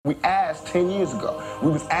We asked 10 years ago. We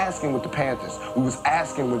was asking with the Panthers. We was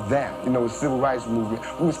asking with them, the civil rights movement.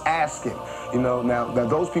 We was asking, now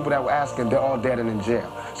those people that were asking, they're all dead and in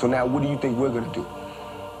jail. So now what do you think we're gonna do?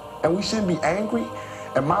 And we shouldn't be angry.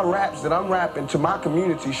 And my raps that I'm rapping to my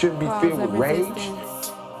community shouldn't be filled with rage.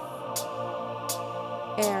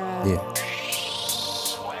 Yeah.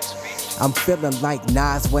 I'm feeling like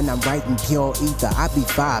Nas when I'm writing pure ether. I be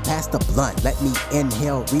fire, pass the blunt, let me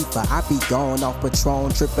inhale reefer. I be going off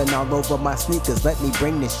Patron, tripping all over my sneakers. Let me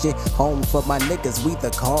bring this shit home for my niggas. We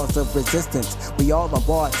the cause of resistance. We all on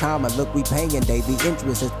borrowed time and look, we paying daily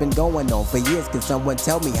interest. It's been going on for years. Can someone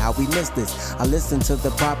tell me how we missed this? I listen to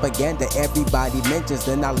the propaganda everybody mentions,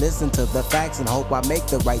 then I listen to the facts and hope I make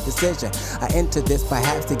the right decision. I enter this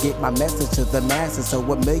perhaps to get my message to the masses, so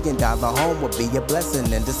 $1 million home would be a blessing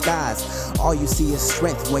in disguise. All you see is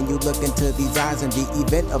strength when you look into these eyes. In the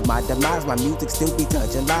event of my demise, my music still be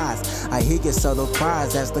touching lies. I hear your subtle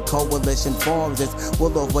cries as the coalition forms. It's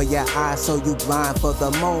wool over your eyes, so you blind for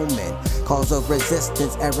the moment. Cause of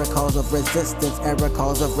resistance, error, cause of resistance, error,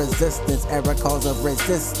 cause of resistance, error, cause of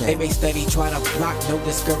resistance. They may steady try to block, no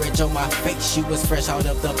discourage on my face. You was fresh out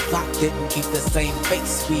of the block, didn't keep the same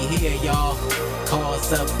face. We here, y'all.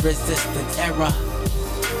 Cause of resistance, error.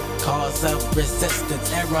 Cause of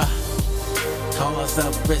resistance, error. Cause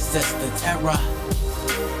of resistance, error.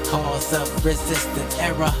 Cause of resistance,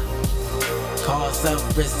 error. Cause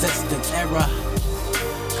of resistance, error.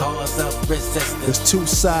 Cause of resistance. There's two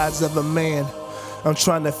sides of a man. I'm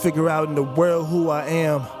trying to figure out in the world who I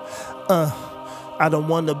am. I don't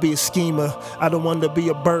want to be a schemer. I don't want to be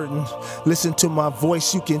a burden. Listen to my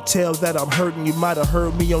voice, you can tell that I'm hurting. You might have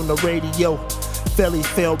heard me on the radio. Felly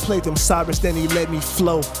fell, played them Cyrus, then he let me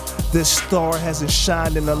flow. This star hasn't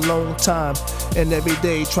shined in a long time, and every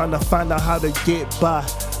day trying to find out how to get by.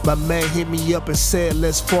 My man hit me up and said,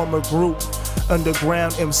 let's form a group.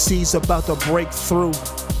 Underground MCs about to break through.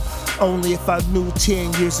 Only if I knew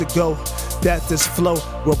 10 years ago that this flow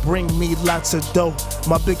will bring me lots of dough.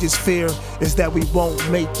 My biggest fear is that we won't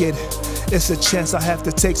make it. It's a chance I have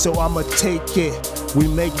to take, so I'ma take it. We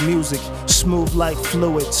make music smooth like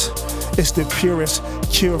fluids. It's the purest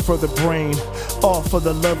cure for the brain, all for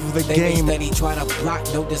the love of the game. They steady try to block,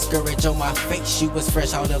 no discourage on my face. You was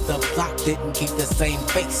fresh out of the block, didn't keep the same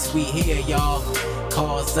face. We here, y'all.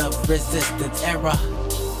 Cause of resistance, error.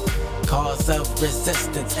 Cause of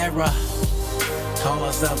resistance, error.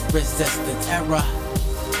 Cause of resistance, error.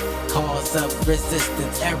 Cause of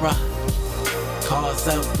resistance, error. Cause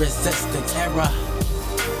of resistance, error.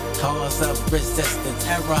 Cause of resistance,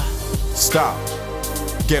 error. Stop.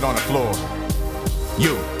 Get on the floor.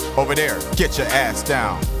 You, over there, get your ass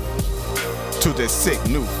down to this sick,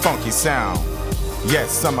 new, funky sound.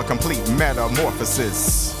 Yes, I'm a complete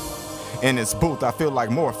metamorphosis. In this booth, I feel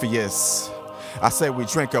like Morpheus. I say we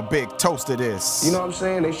drink a big toast to this. You know what I'm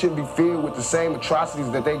saying? They should be filled with the same atrocities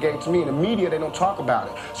that they gave to me. In the media, they don't talk about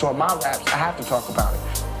it. So in my raps, I have to talk about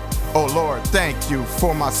it. Oh Lord, thank you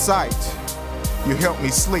for my sight. You helped me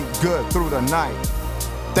sleep good through the night.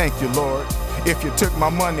 Thank you, Lord. If you took my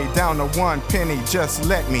money down to 1 penny, just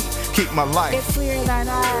let me keep my life. It's clear in thine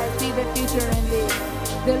eyes, see the future in thee.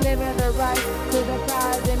 Deliver the right to the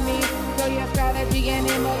prize in me. Show your strategy and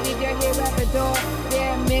then leave your here at the door.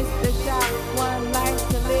 There, miss the shot, one life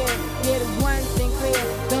to live. Get one thing clear,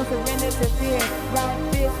 don't surrender to fear. Right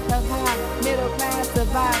fist up high, middle class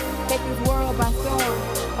survive. Take this world by storm,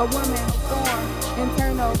 a woman form,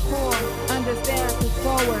 internal core. Understand, push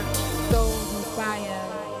forward, souls inspired.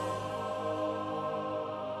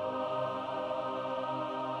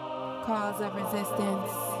 Cause of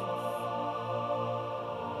resistance,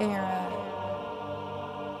 era,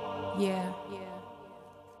 yeah.